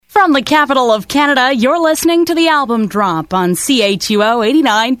From the capital of Canada, you're listening to The Album Drop on CHUO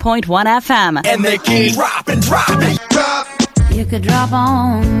 89.1 FM. And they keep dropping. Drop. You could drop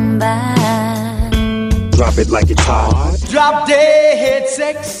on by. Drop it like it's hot. Drop dead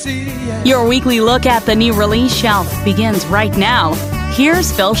sexy. Your weekly look at the new release shelf begins right now.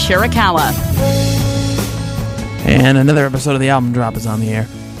 Here's Phil Shirakawa. And another episode of The Album Drop is on the air.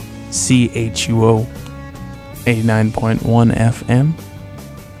 CHUO 89.1 FM.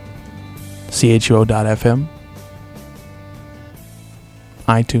 CHUO.FM.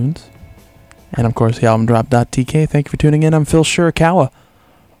 iTunes. And of course, thealbumdrop.tk. Thank you for tuning in. I'm Phil Shirakawa.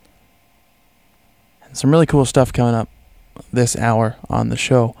 And some really cool stuff coming up this hour on the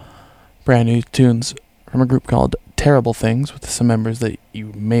show. Brand new tunes from a group called Terrible Things with some members that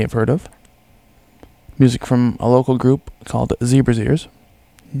you may have heard of. Music from a local group called Zebra's Ears,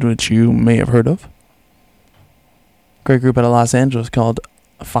 which you may have heard of. Great group out of Los Angeles called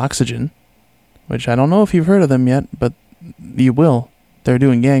Foxygen, which I don't know if you've heard of them yet, but you will. They're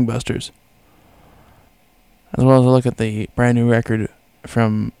doing gangbusters. As well as a look at the brand new record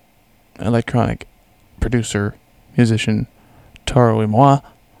from electronic producer, musician Toro y Moi,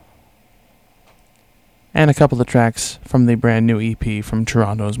 and a couple of tracks from the brand new EP from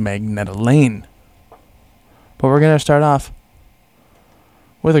Toronto's Magneta Lane. But we're going to start off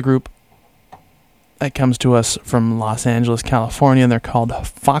with a group that comes to us from Los Angeles, California, and they're called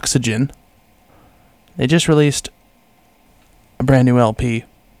Foxygen. They just released a brand new LP.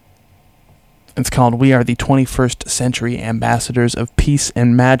 It's called We Are the 21st Century Ambassadors of Peace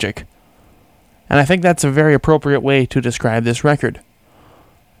and Magic. And I think that's a very appropriate way to describe this record.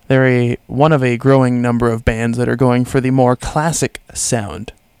 They're one of a growing number of bands that are going for the more classic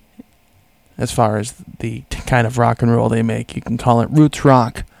sound. As far as the kind of rock and roll they make. You can call it roots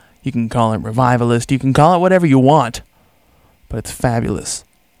rock. You can call it revivalist. You can call it whatever you want. But it's fabulous.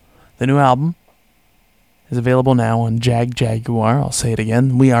 The new album is available now on Jaguar. I'll say it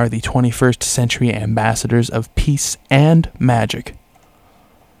again. We Are the 21st Century Ambassadors of Peace and Magic.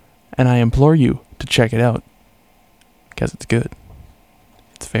 And I implore you to check it out. Because it's good.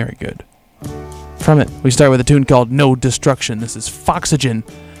 It's very good. From it, we start with a tune called No Destruction. This is Foxygen.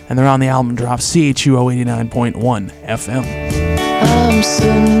 And they're on the album drop CHUO 89.1 FM. I'm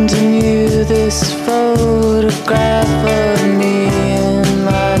sending you this photograph of me in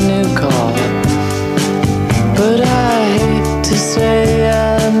my new car. But I hate to say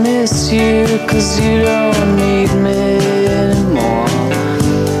I miss you, 'cause you don't need me anymore.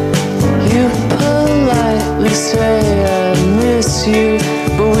 You politely say I miss you,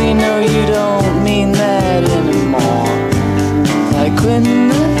 but we know you don't mean that anymore. Like when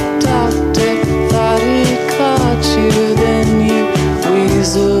the doctor thought he caught you, then you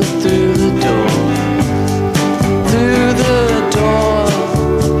weaseled through the door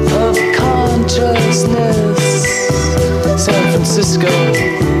of consciousness, San Francisco.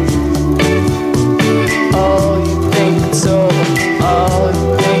 Oh, you think it's over,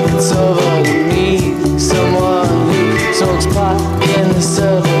 you need someone who smokes pot in the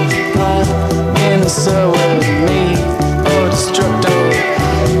subway with me. Oh, destructo,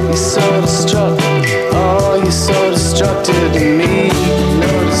 you're so destructive. Oh, you're so destructive to me. No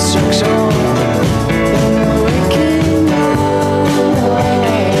destruction.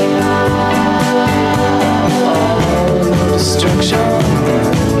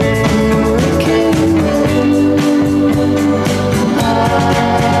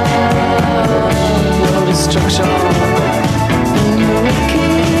 Destruction.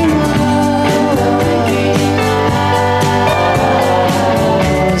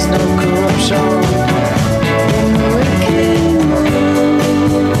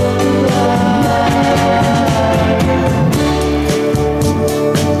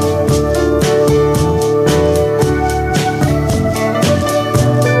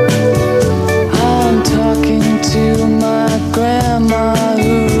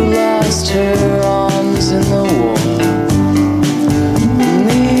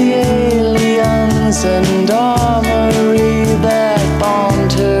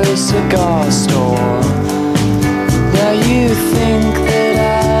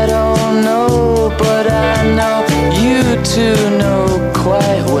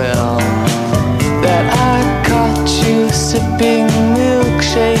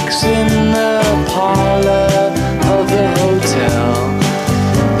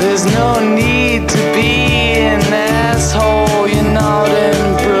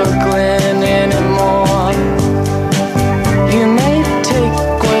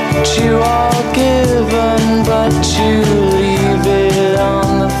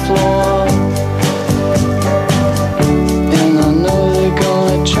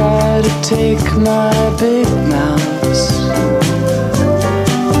 take my big mouse,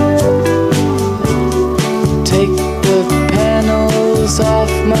 take the panels off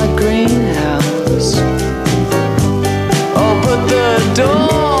my greenhouse. Oh, but the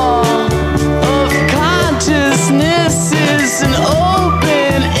door of consciousness isn't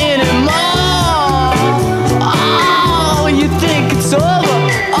open anymore. Oh, you think it's over?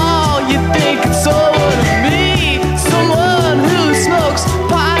 Oh, you think it's over to me? Someone who smokes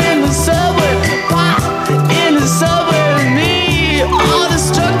pot in the subway, pot in the subway to me. Oh,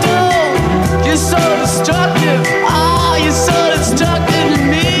 destructive, you're so destructive. Oh, you're so destructive to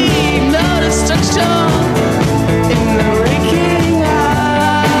me. No destruction in the waking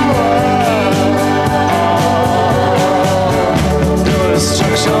hour. No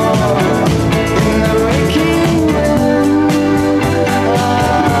destruction in the waking hour.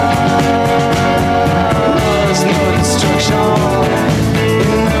 There's no destruction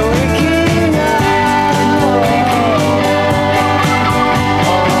in the waking hour.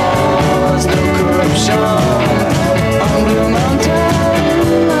 There's no corruption on Blue Mountain.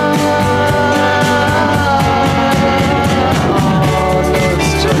 No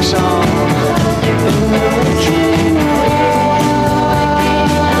destruction in the waking hour.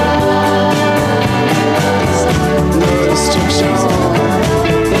 No destruction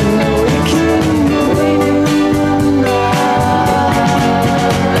in the waking hour.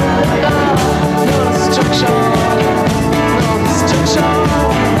 No destruction, no destruction.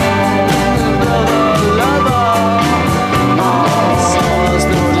 Lover, there's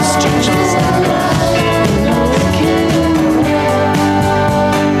no destruction in the waking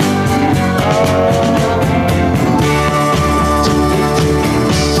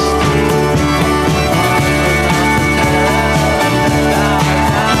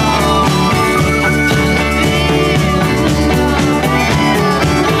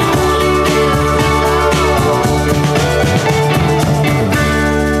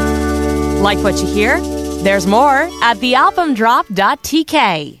Like what you hear? There's more at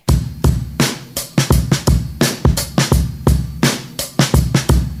thealbumdrop.tk.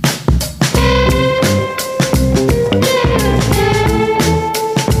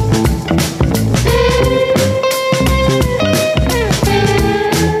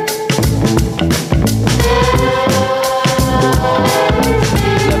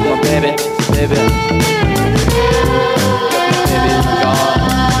 Left my baby, baby.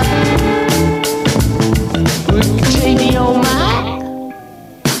 Change your mind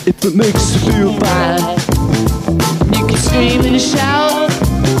if it makes you feel fine. You can scream and shout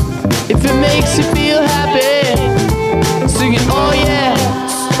if it makes you feel happy. Singing, oh yeah.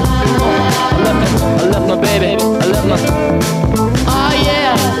 I love my baby. I love my. Oh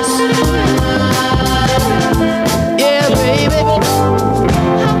yeah. Yeah, baby.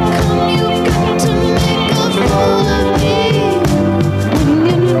 How come you got to make a fool of me when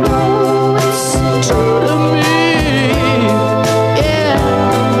you know it's true to me? Yeah.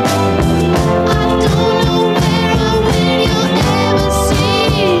 I don't know where or when you'll ever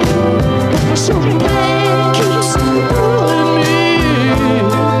see, but your plan keeps fooling me.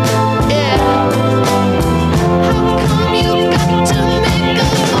 Yeah. How come you got to make a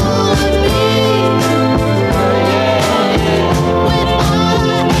fool of me when all I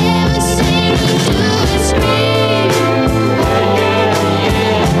ever seem to do is scream?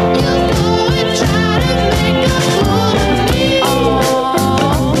 You go and try to make a fool of me.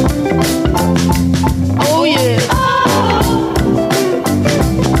 Oh yeah.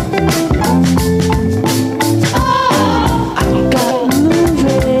 I got a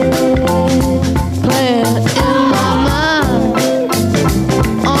movie playing in my mind.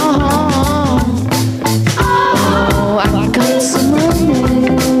 Oh, I got some money,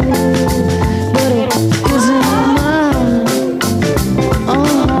 but it isn't mine.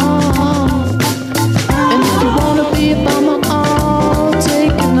 And if you wanna be a bummer, I'll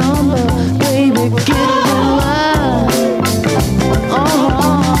take a number, baby, get in line.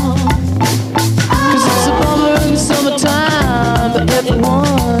 'Cause it's a bummer in the summertime, but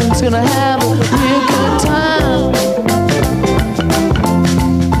everyone's gonna have a real good time.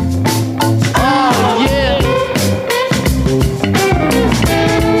 Oh yeah.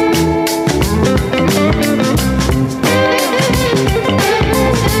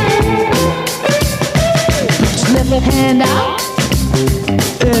 Just let your hand out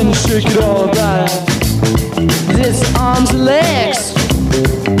and shake it all right. This arms and legs,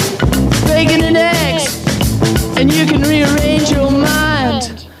 bacon and eggs, and you can rearrange your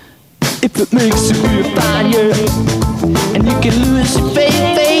mind if it makes you feel fine, yeah. And you can lose your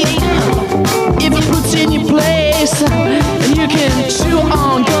faith if it puts in your place, and you can chew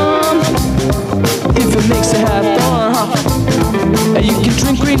on gum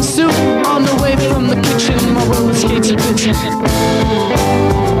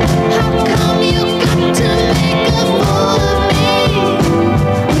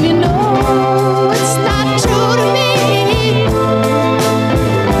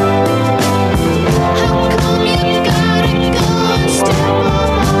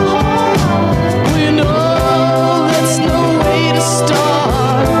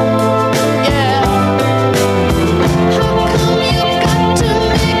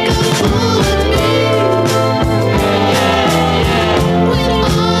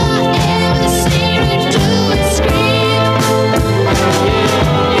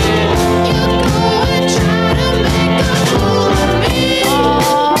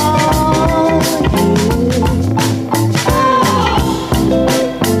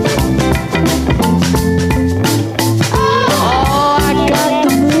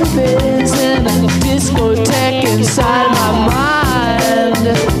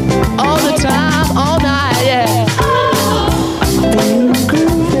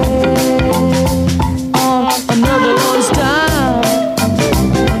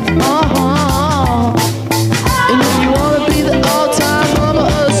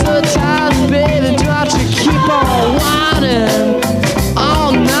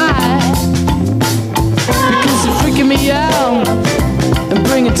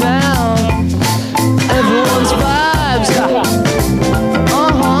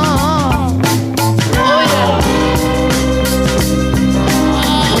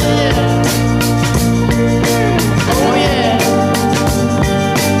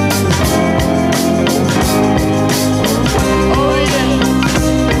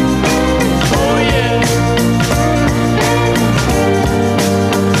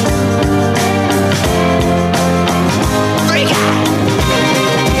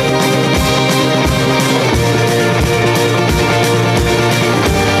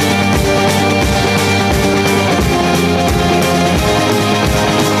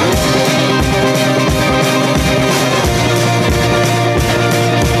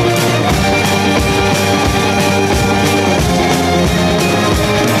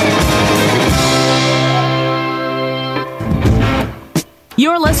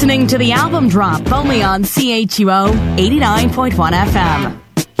listening to the album drop only on CHUO 89.1 FM.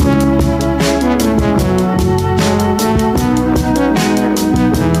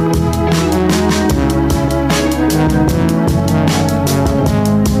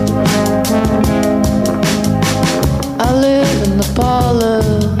 I live in the parlor,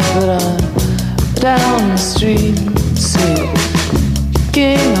 but I'm down the street,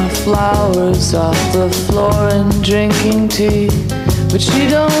 picking our flowers off the floor and drinking tea. But she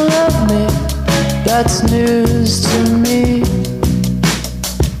don't love me, that's news to me.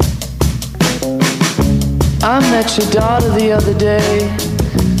 I met your daughter the other day,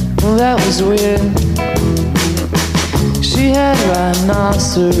 well that was weird. She had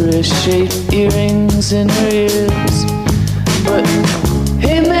rhinoceros-shaped earrings in her ears. But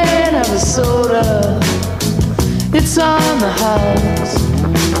hey man, have a soda, it's on the house.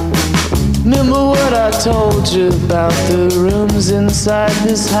 Remember what I told you about the rooms inside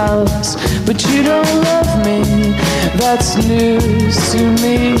this house? But you don't love me, that's news to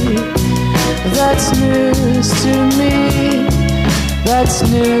me. That's news to me. That's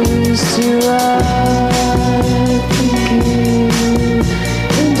news to I think you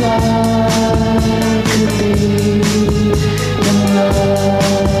and I could be in love.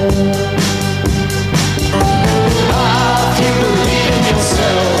 If you believe in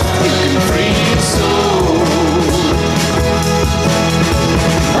yourself, you can free your soul.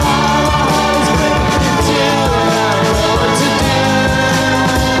 I'm always breaking till I know what to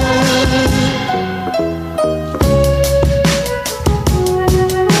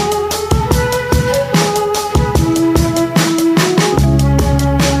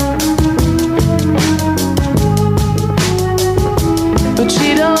But she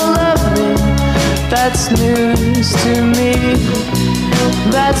don't love me, that's news to me.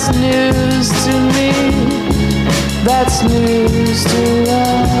 That's news to me. That's news to I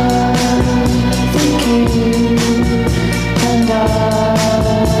think you and I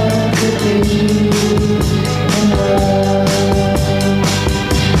could be in love.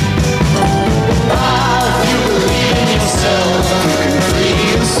 If you believe in yourself, you can free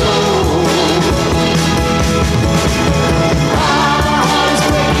your soul.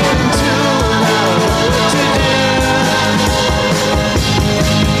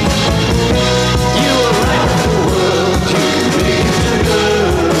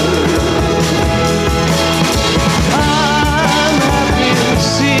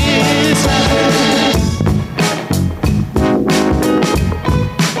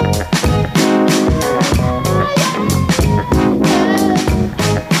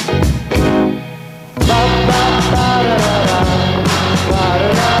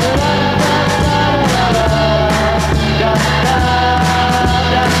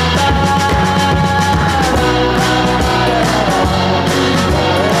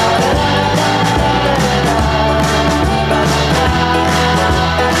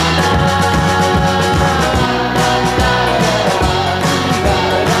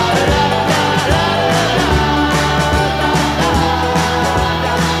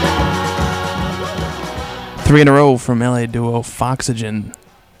 Three in a row from LA duo Foxygen.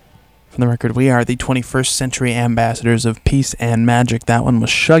 From the record, We Are the 21st Century Ambassadors of Peace and Magic. That one was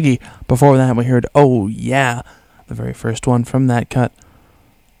Shuggy. Before that, we heard Oh Yeah. The very first one from that cut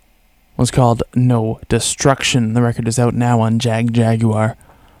was called No Destruction. The record is out now on Jaguar,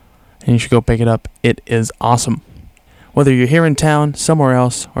 and you should go pick it up. It is awesome. Whether you're here in town, somewhere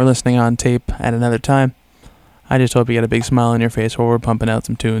else, or listening on tape at another time, I just hope you get a big smile on your face while we're pumping out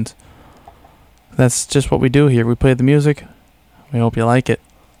some tunes. That's just what we do here. We play the music. We hope you like it.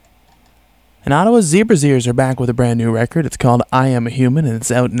 And Ottawa's Zebra's Ears are back with a brand new record. It's called I Am a Human, and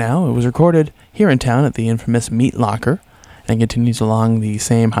it's out now. It was recorded here in town at the infamous Meat Locker, and continues along the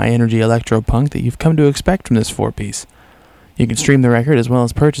same high-energy electro-punk that you've come to expect from this four-piece. You can stream the record as well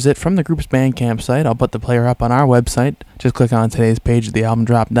as purchase it from the group's Bandcamp site. I'll put the player up on our website. Just click on today's page at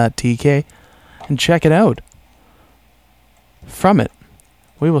thealbumdrop.tk and check it out. From it,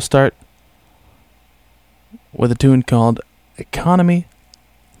 we will start with a tune called Economy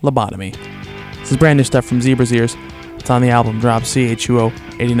Lobotomy. This is brand new stuff from Zebra's Ears. It's on the album drop CHUO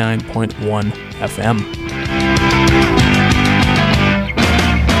 89.1 FM.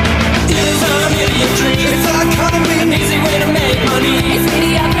 It's a million dreams. It's an economy. An easy way to make money. It's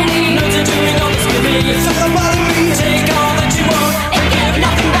mediocrity. No to doing all this giving. It's all about me. Take all that you want and give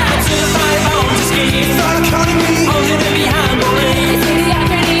nothing back to the five on to scheme. It's an economy. Holding it behind bullying. It's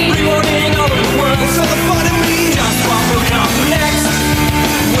mediocrity. Rewarding all of the world. It's all about me. Just what will come next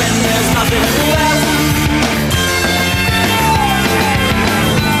when there's nothing left.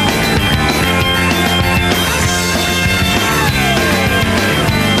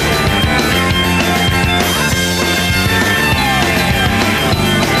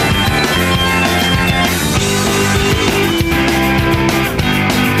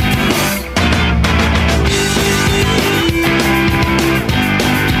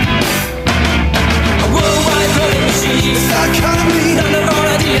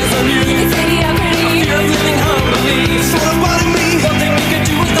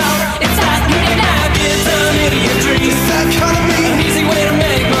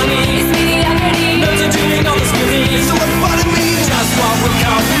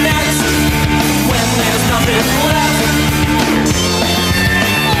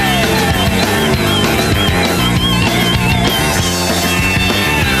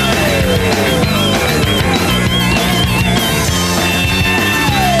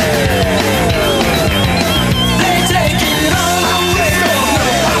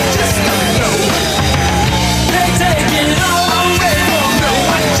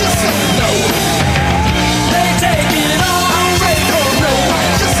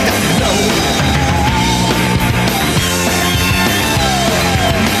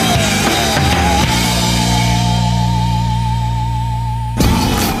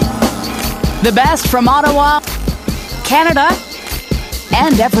 The best from Ottawa, Canada,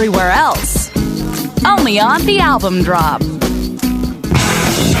 and everywhere else. Only on The Album Drop. You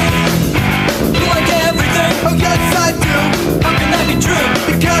like everything? Oh yes I do. How can that be true?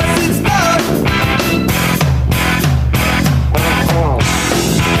 Because it's not.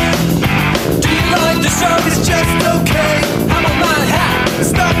 Do you like the show? It's just okay. How about my hat?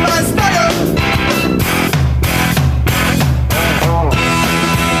 It's not my style.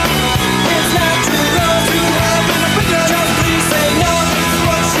 It's natural to have an opinion. Just please say no. It's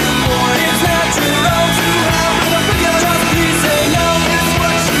what you want. It's natural to have an opinion. Just please say no. It's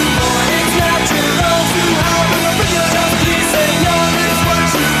what you want. It's natural to have an opinion. Just please say no. It's what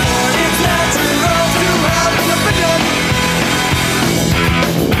you want. It's natural to have an opinion.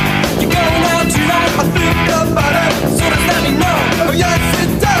 You're going out tonight. I think about it. So does that mean no? Oh yes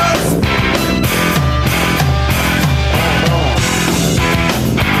it does.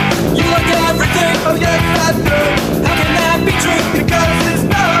 You like everything? Oh yes I do. How can that be true? Because it's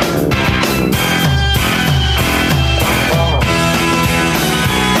not.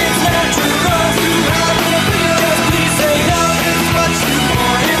 It's natural to have an opinion. Just please say no. It's what you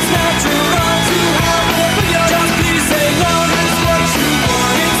want. It's natural to have an opinion. Just please say no. It's what you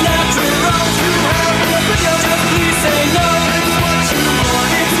want. It's natural to have an opinion. Just please say no. It's what you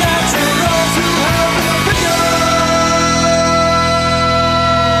want. It's natural to have an opinion.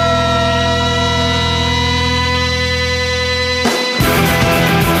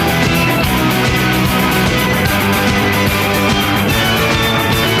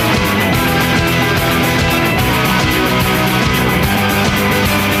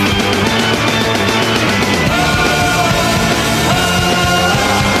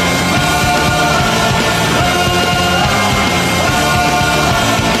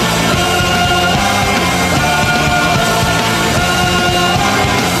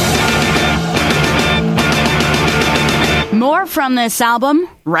 More from this album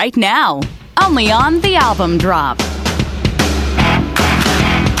right now. Only on The Album Drop.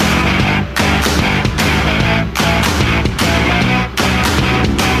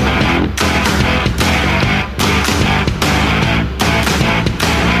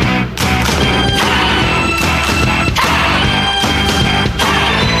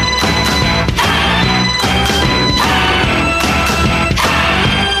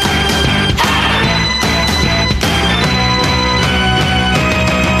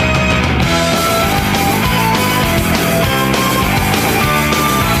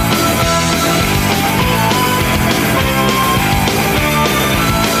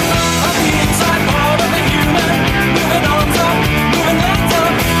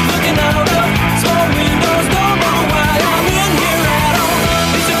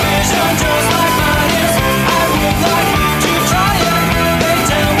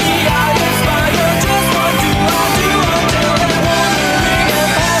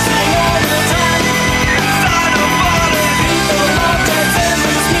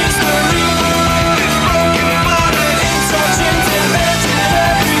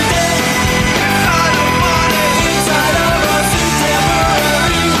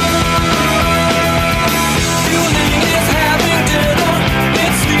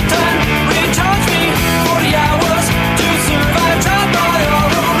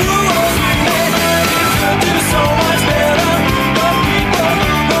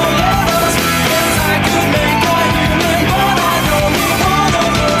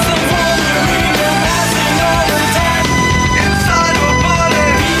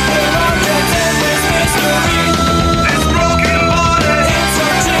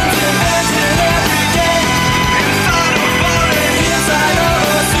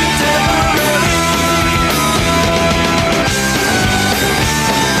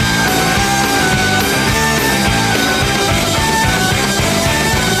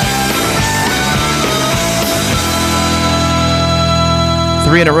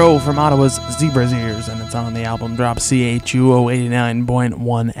 Three in a row from Ottawa's Zebra's Ears, and it's on the album drop CHUO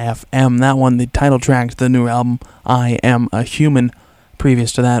 89.1 FM. That one, the title track to the new album, I Am a Human.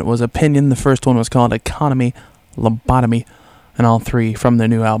 Previous to that was Opinion. The first one was called Economy, Lobotomy, and all three from their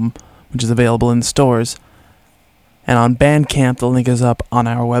new album, which is available in stores. And on Bandcamp, the link is up on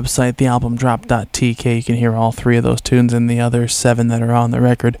our website, thealbumdrop.tk. You can hear all three of those tunes and the other 7 that are on the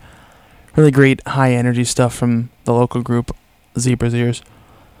record. Really great high-energy stuff from the local group, Zebra's Ears.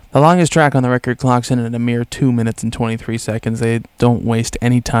 The longest track on the record clocks in at a mere 2 minutes and 23 seconds. They don't waste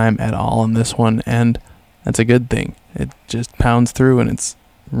any time at all in this one, and that's a good thing. It just pounds through, and it's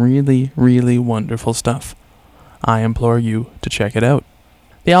really, really wonderful stuff. I implore you to check it out.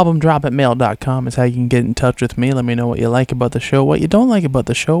 Thealbumdrop@mail.com is how you can get in touch with me. Let me know what you like about the show, what you don't like about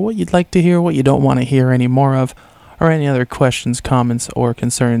the show, what you'd like to hear, what you don't want to hear any more of, or any other questions, comments, or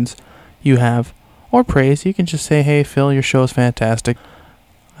concerns you have, or praise. You can just say, hey, Phil, your show is fantastic.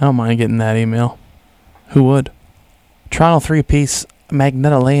 I don't mind getting that email. Who would? Toronto three-piece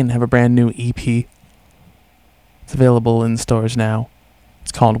Magneta Lane have a brand new EP. It's available in stores now.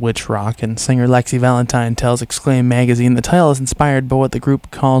 It's called Witch Rock, and singer Lexi Valentine tells Exclaim magazine the title is inspired by what the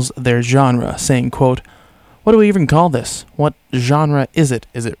group calls their genre, saying, quote, "What do we even call this? What genre is it?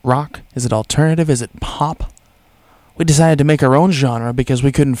 Is it rock? Is it alternative? Is it pop? We decided to make our own genre because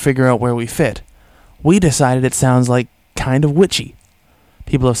we couldn't figure out where we fit. We decided it sounds like kind of witchy.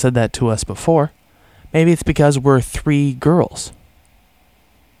 People have said that to us before. Maybe it's because we're 3 girls.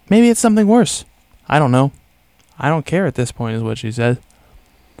 Maybe it's something worse. I don't know. I don't care at this point," is what she said.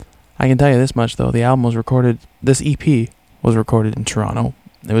 I can tell you this much, though. This EP was recorded in Toronto.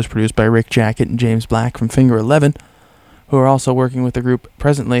 It was produced by Rick Jacket and James Black from Finger 11, who are also working with the group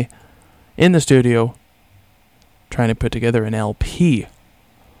presently in the studio, trying to put together an LP.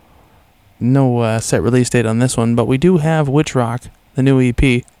 No set release date on this one, but we do have Witch Rock, the new EP.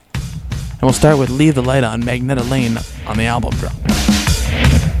 And we'll start with Leave the Light On, Magneta Lane, on the album drop.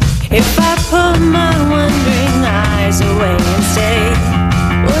 If I put my wondering eyes away and stay,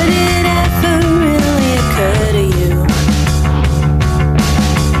 would it ever really occur to you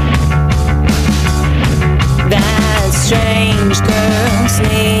that strange girls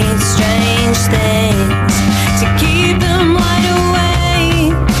need strange things to keep them wide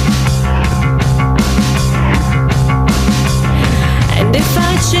awake? And if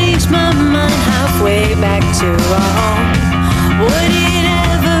I change my mind halfway back to our home, would it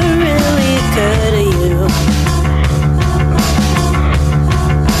ever really occur to you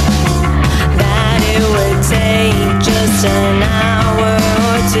that it would take just an hour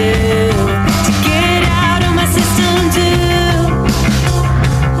or two to get out of my system too?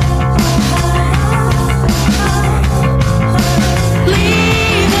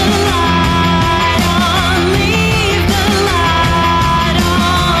 Leave the light on, leave the light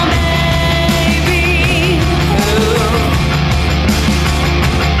on, baby.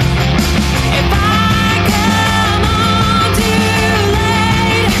 If I come home too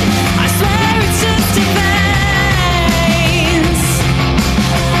late, I swear it's just a phase.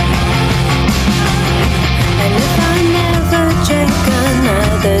 And if I never drink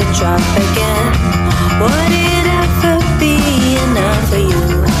another drop again, would it ever be enough for you?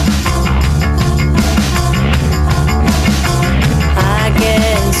 I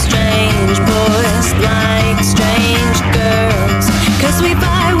get strange boys like strange girls, 'cause we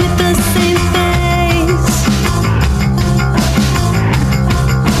vie with the same face.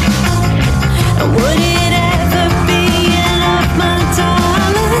 And would it ever be enough, my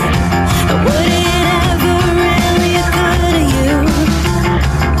darling? And would it ever really occur to you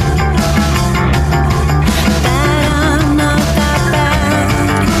that I'm not that bad,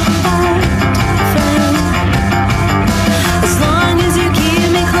 friend, as long as you keep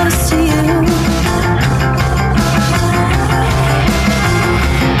me close to you?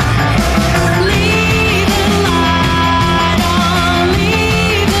 Leave the light on,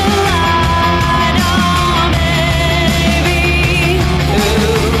 leave the light on.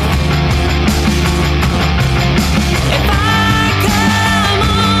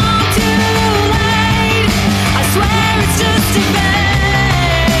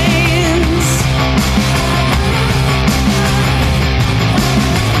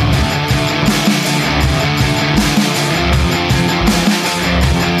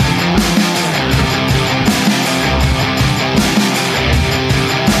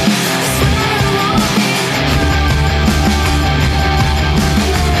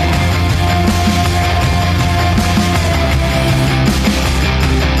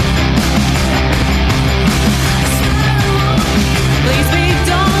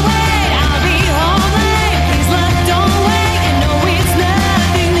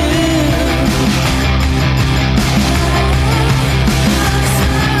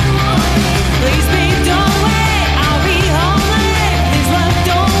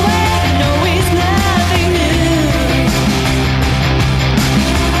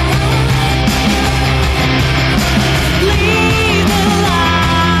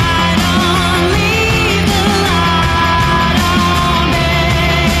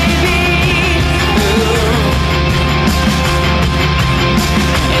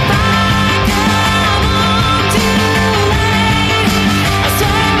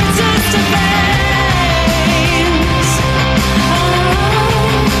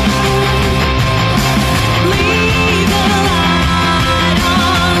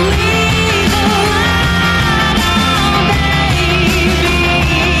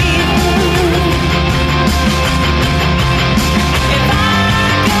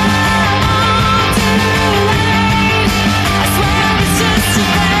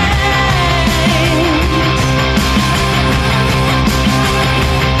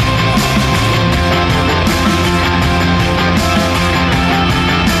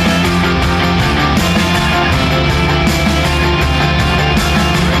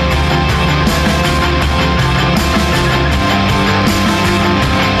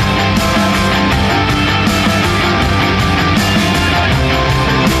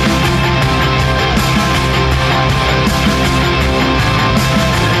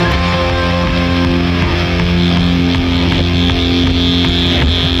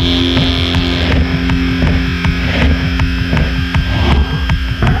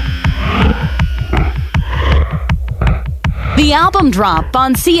 The Album Drop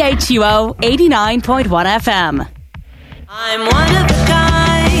on CHUO 89.1 FM. I'm one of a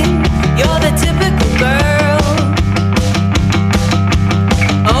kind, you're the typical girl.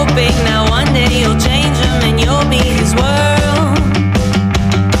 Hoping that one day you'll change him and you'll be his world.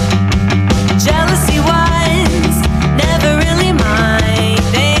 Jealousy was never really my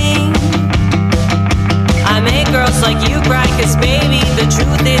thing. I make girls like you cry, cause baby, the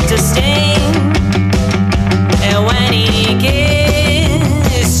truth is to sting. And when he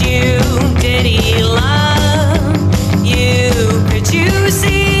kissed you, did he love you? Could you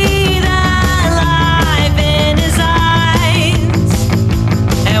see that life in his eyes?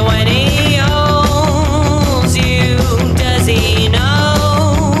 And when he holds you, does he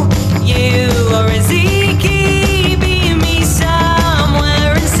know you? Or is he keeping me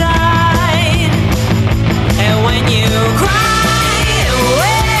somewhere inside? And when you cry,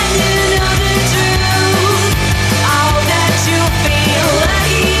 when you know the truth, I hope that you feel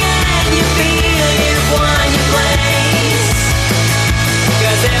lucky and you feel you've won your place.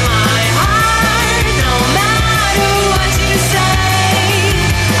 'Cause in my heart, no matter what you say,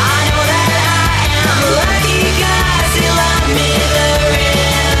 I know that I am lucky 'cause you love me the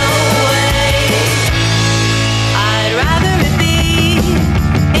real way. I'd rather it be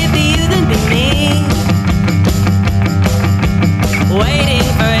you than be me. Waiting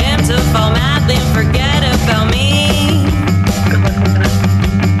for him to fall madly and forget about me.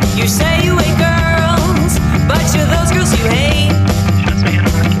 You say you hate girls, but you're those girls you hate.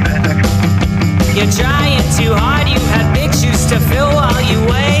 You're trying too hard, you have big shoes to fill while you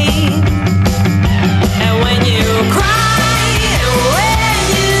wait. And when you cry, when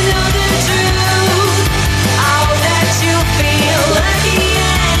you know the truth, I hope that you feel lucky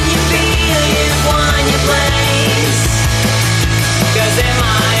and you feel you've won your place. 'Cause in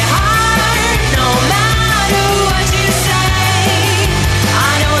my heart, no matter what you say,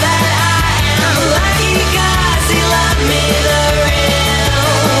 I know that I am lucky 'cause he loved me the real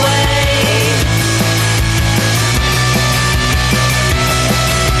way.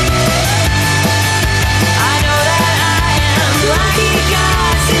 I know that I am lucky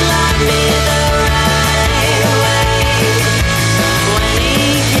 'cause he loved me the right way. When he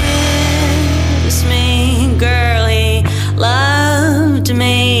kissed me, girl, he loved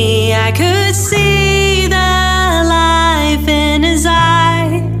me. I could see the life in his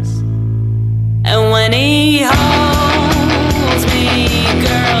eyes. And when he holds me,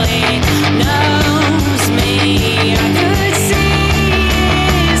 girl, he knows me. I could see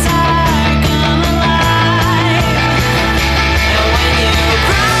his heart come alive. And when you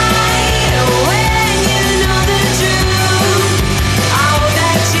cry, when you know the truth, I hope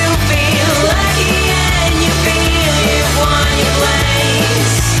that you feel lucky and you feel you've won your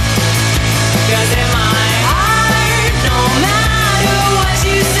place. 'Cause in my heart, no matter what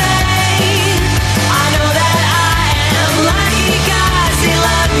you say, I know that I am lucky 'cause he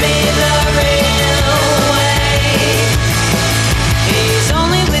loved me the real way. He's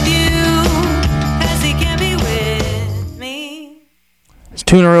only with you 'cause he can't be with me. It's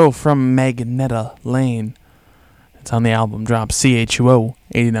two in a row from Magneta Lane. It's on the album drop CHUO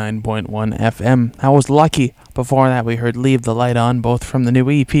 89.1 FM. That was Lucky. Before that, we heard Leave the Light On, both from the new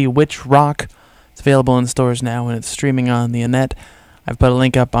EP Witch Rock. It's available in stores now and it's streaming on the net. I've put a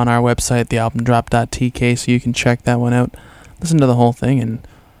link up on our website, thealbumdrop.tk, so you can check that one out. Listen to the whole thing and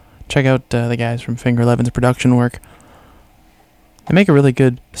check out the guys from Finger Eleven's production work. They make a really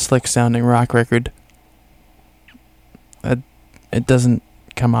good, slick-sounding rock record. It doesn't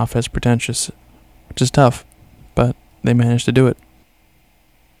come off as pretentious, which is tough, but they managed to do it.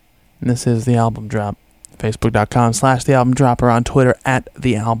 And this is The Album Drop. Facebook.com/TheAlbumDrop or on Twitter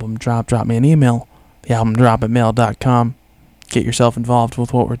 @TheAlbumDrop. Drop me an email, thealbumdrop@mail.com. Get yourself involved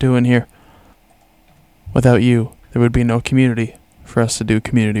with what we're doing here. Without you, there would be no community for us to do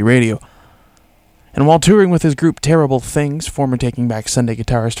community radio. And while touring with his group Terrible Things, former Taking Back Sunday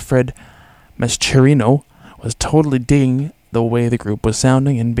guitarist Fred Mascherino was totally digging the way the group was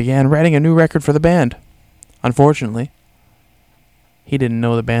sounding and began writing a new record for the band. Unfortunately, he didn't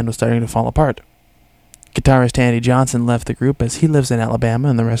know the band was starting to fall apart. Guitarist Andy Johnson left the group as he lives in Alabama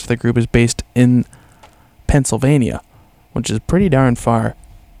and the rest of the group is based in Pennsylvania, which is pretty darn far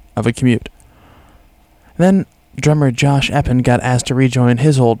of a commute. Then drummer Josh Eppen got asked to rejoin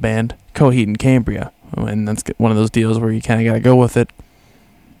his old band, Coheed and Cambria, and that's one of those deals where you kind of got to go with it.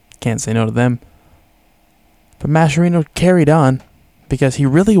 Can't say no to them. But Mascherino carried on because he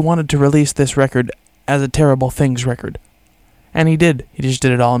really wanted to release this record as a Terrible Things record. And he did. He just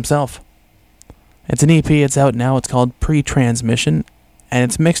did it all himself. It's an EP, it's out now, it's called Pre-Transmission, and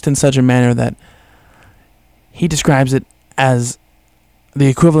it's mixed in such a manner that he describes it as the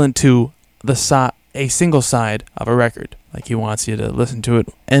equivalent to a single side of a record. Like he wants you to listen to it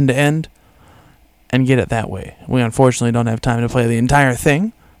end to end and get it that way. We unfortunately don't have time to play the entire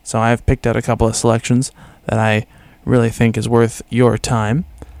thing, so I've picked out a couple of selections that I really think is worth your time.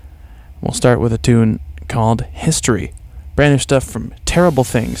 We'll start with a tune called History. Brand new stuff from Terrible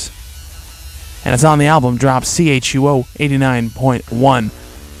Things. And it's on the album Drop, CHUO 89.1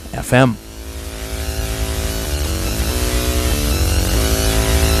 FM.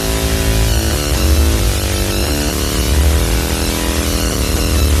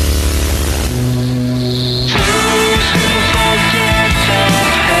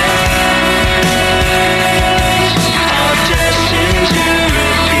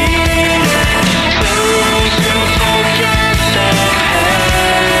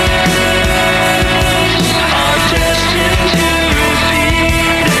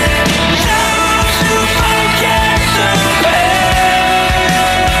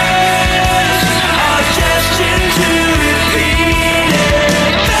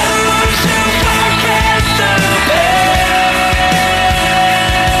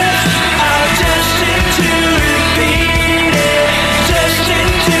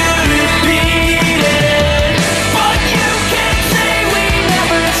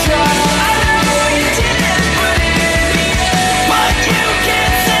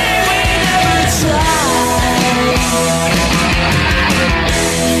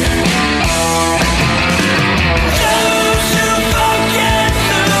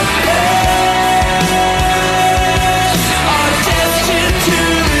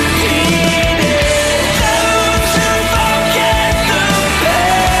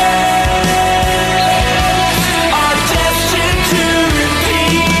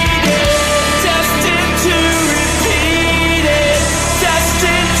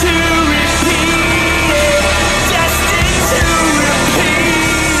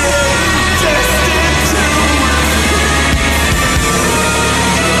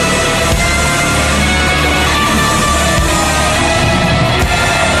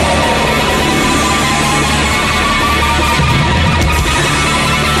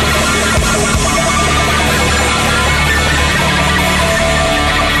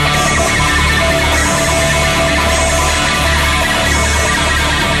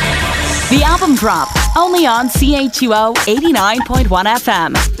 The Album Drop, only on CHUO 89.1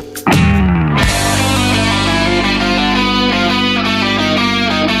 FM.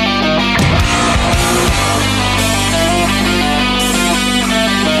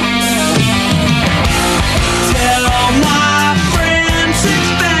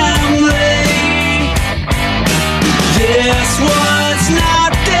 This was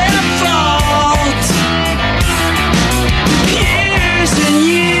not their fault. Years and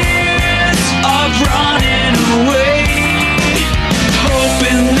years of running away,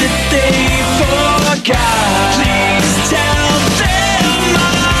 hoping that they forgot. Please tell them I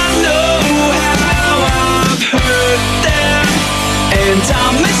know how I've hurt them, and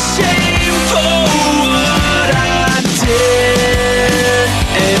I'm ashamed for what I did.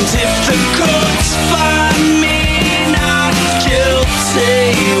 And if the courts find me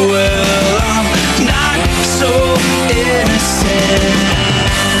well, I'm not so innocent.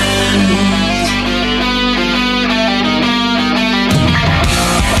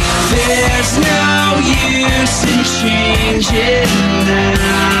 There's no use in changing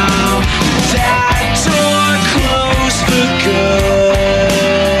now. That door closed for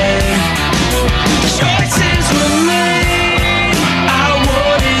good.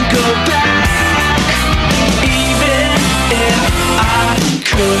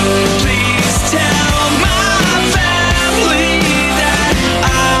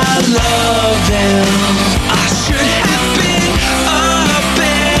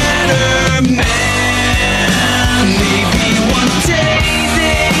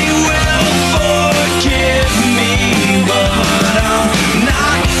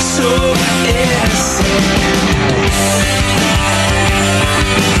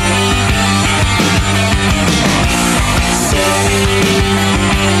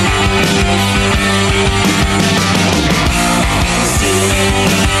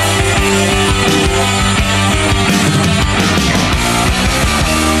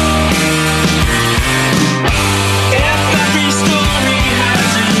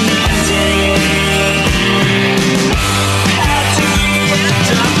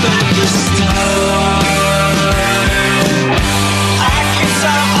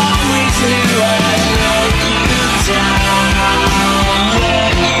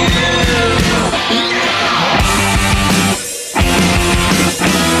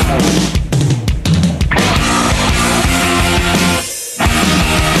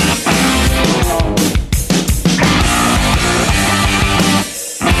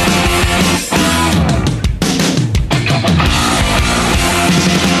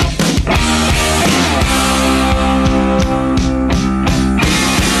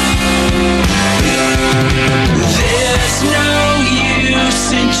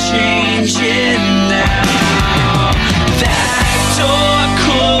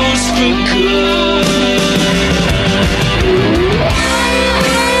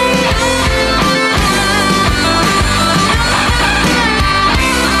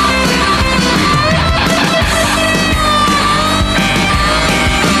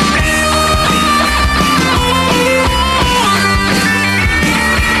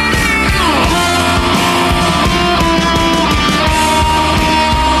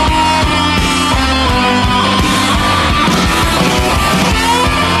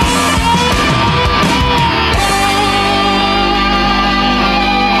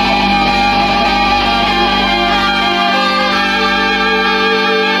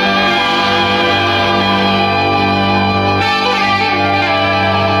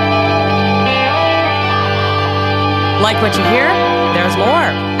 Like what you hear? There's more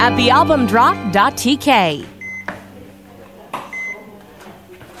at thealbumdrop.tk.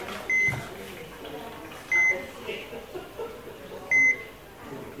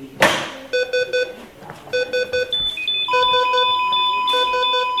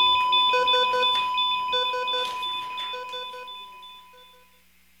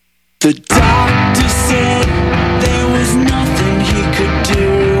 The doctor said there was nothing he could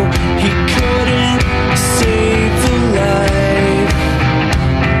do. He couldn't save the life.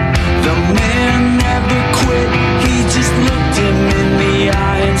 The man never quit. He just looked him in the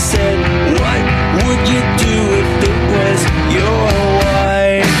eye and said, "What would you do if it was your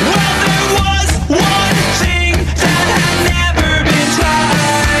wife?" Well, there was one thing that had never been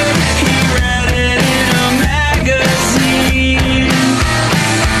tried. He read it in a magazine.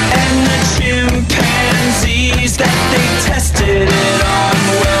 And the chimpanzees that they tested it on,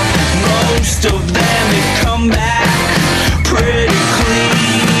 well, most of them had come back pretty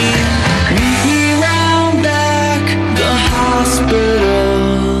clean. Meet me round back the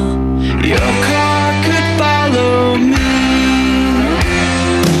hospital. Your car could follow me.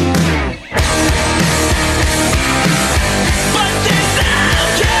 But there's no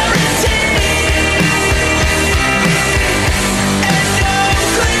guarantee. And no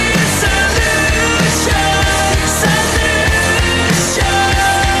clear solution.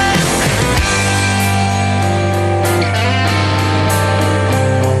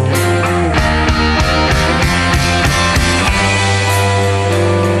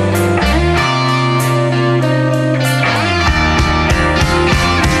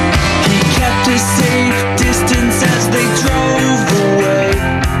 He kept a safe distance as they drove away.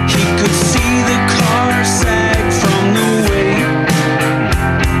 He could see the car sag from the weight.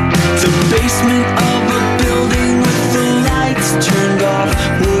 The basement of a building with the lights turned off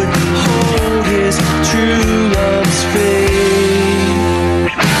would hold his true love's fate.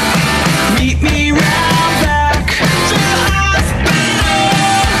 Meet me round back the hospital.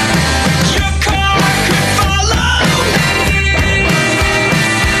 Your car could follow me.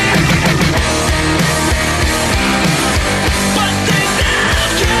 But there's no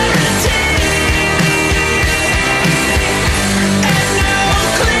guarantee. And no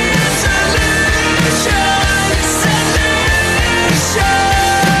clear solution.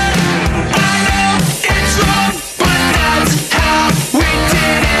 I know it's wrong, but that's how we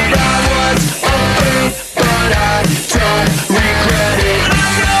did it. I was afraid, but I don't regret it. I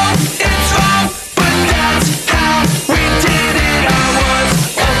know it's wrong, but that's how we did it. I was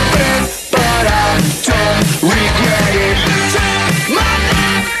afraid, but I don't regret it. You took my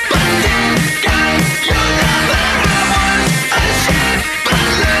life, but then got your number. I was ashamed, but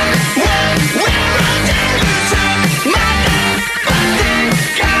look what we're under. You took my life, but then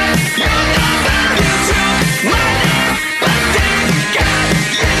got your number. You took my life, but then got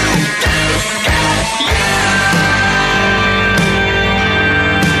you.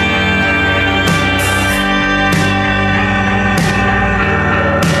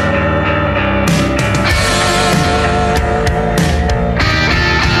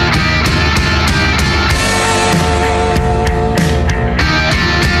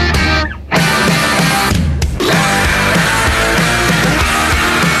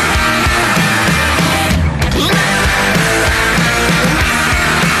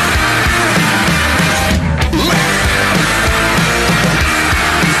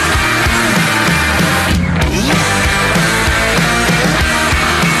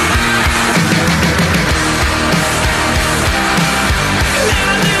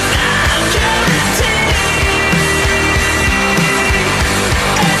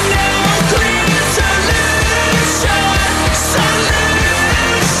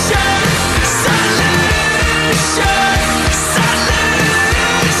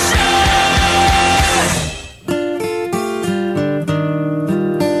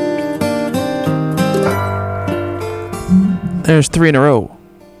 There's 3 in a row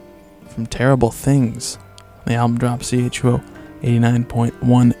from Terrible Things. The album drops CHUO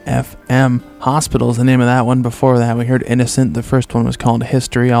 89.1 FM. Hospital's the name of that one. Before that, we heard Innocent. The first one was called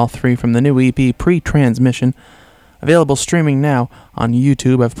History. All 3 from the new EP, Pre-Transmission. Available streaming now on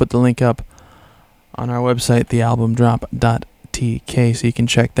YouTube. I've put the link up on our website, thealbumdrop.tk, so you can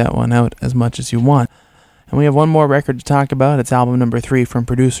check that one out as much as you want. And we have one more record to talk about. It's album number 3 from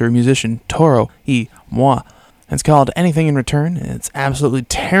producer-musician Toro y Moi. It's called Anything in Return, and it's absolutely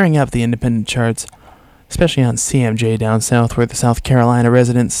tearing up the independent charts, especially on CMJ down south, where the South Carolina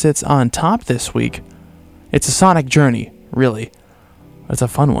resident sits on top this week. It's a sonic journey, really. But it's a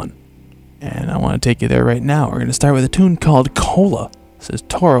fun one. And I want to take you there right now. We're going to start with a tune called Cola. This is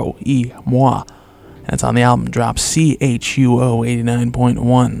Toro y Moi. And That's on the album drop CHUO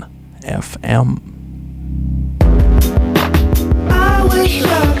 89.1 FM. I wish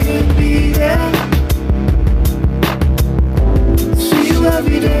I could be there. See you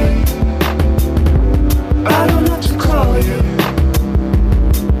every day. I don't have to call you.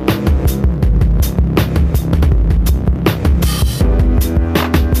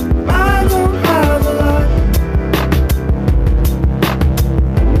 I don't have a lot,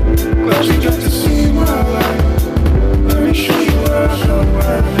 but you got to see my life. Let me show you where I go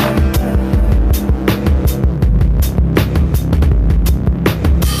right now.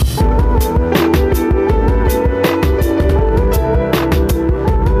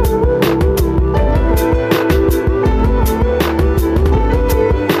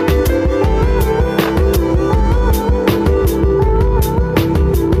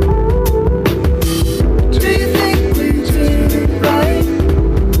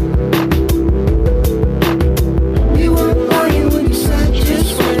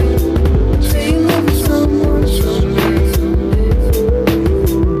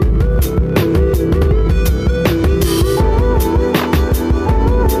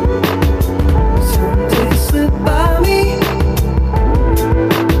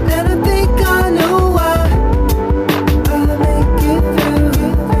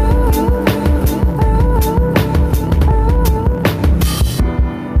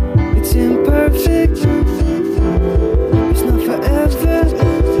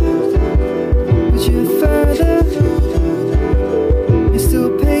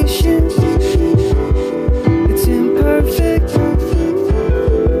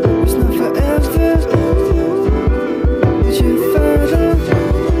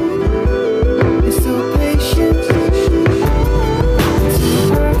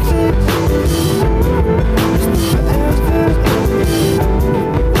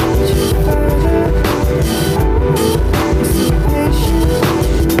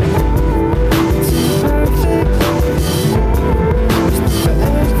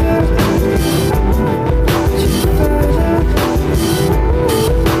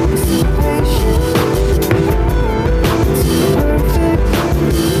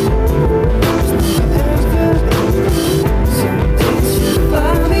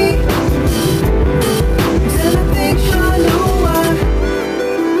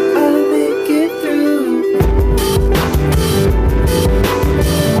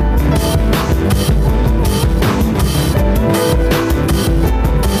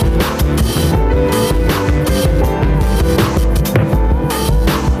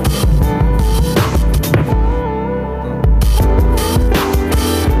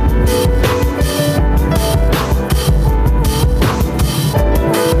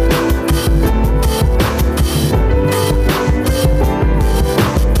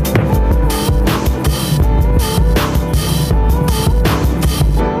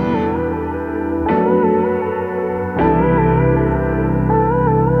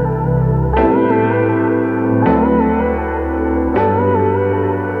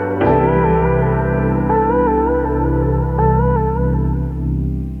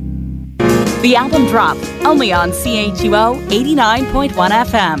 The album drop, only on CHUO 89.1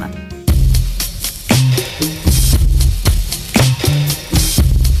 FM.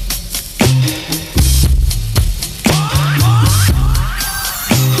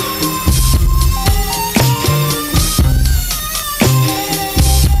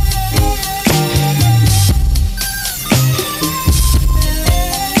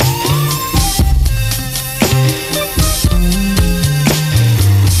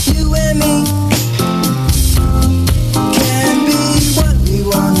 You and me can be what we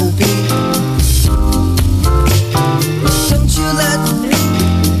wanna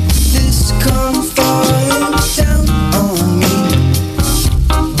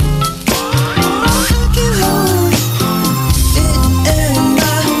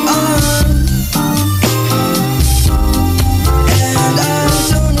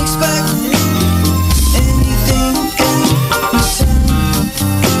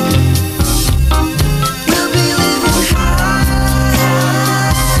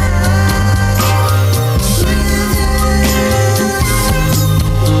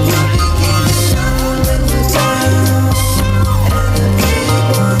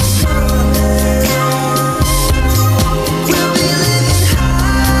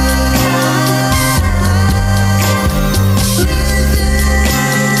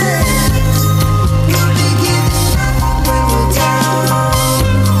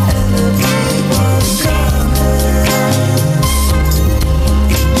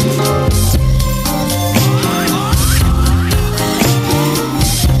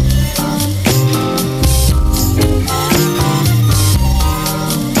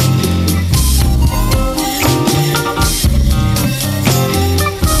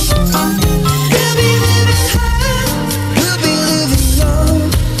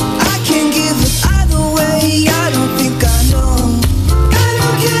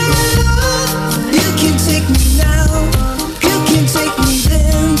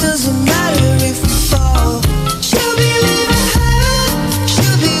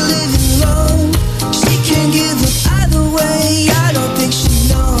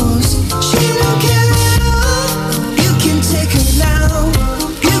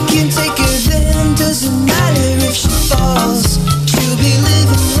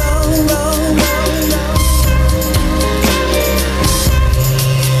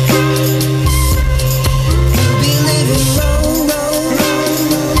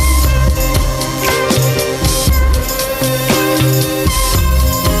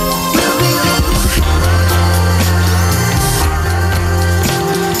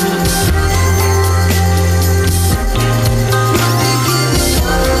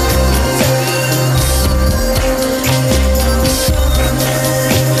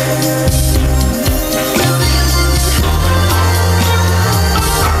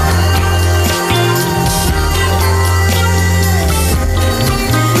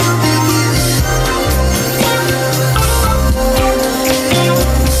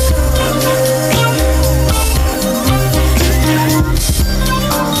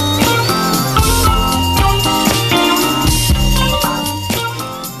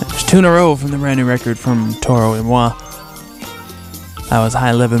Two in a row from the brand new record from Toro y Moi. That was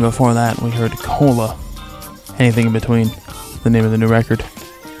High Livin'. Before that, we heard Cola. Anything in between, the name of the new record.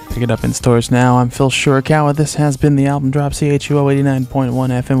 Pick it up in stores now. I'm Phil Shurikawa. This has been the Album Drop, CHUO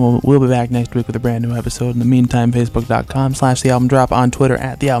 89.1 FM. We'll be back next week with a brand new episode. In the meantime, Facebook.com/The Album Drop, on Twitter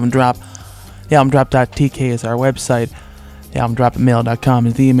 @The Album Drop. TheAlbumDrop.tk is our website. TheAlbumDrop@mail.com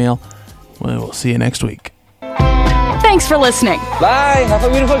is the email. We'll see you next week. Thanks for listening. Bye. Have a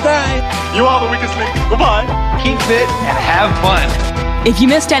beautiful time. You are the weakest link. Goodbye. Keep fit and have fun. If you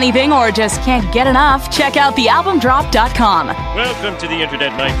missed anything or just can't get enough, check out thealbumdrop.com. Welcome to the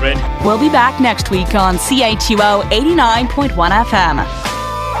internet, my friend. We'll be back next week on CHUO 89.1 FM.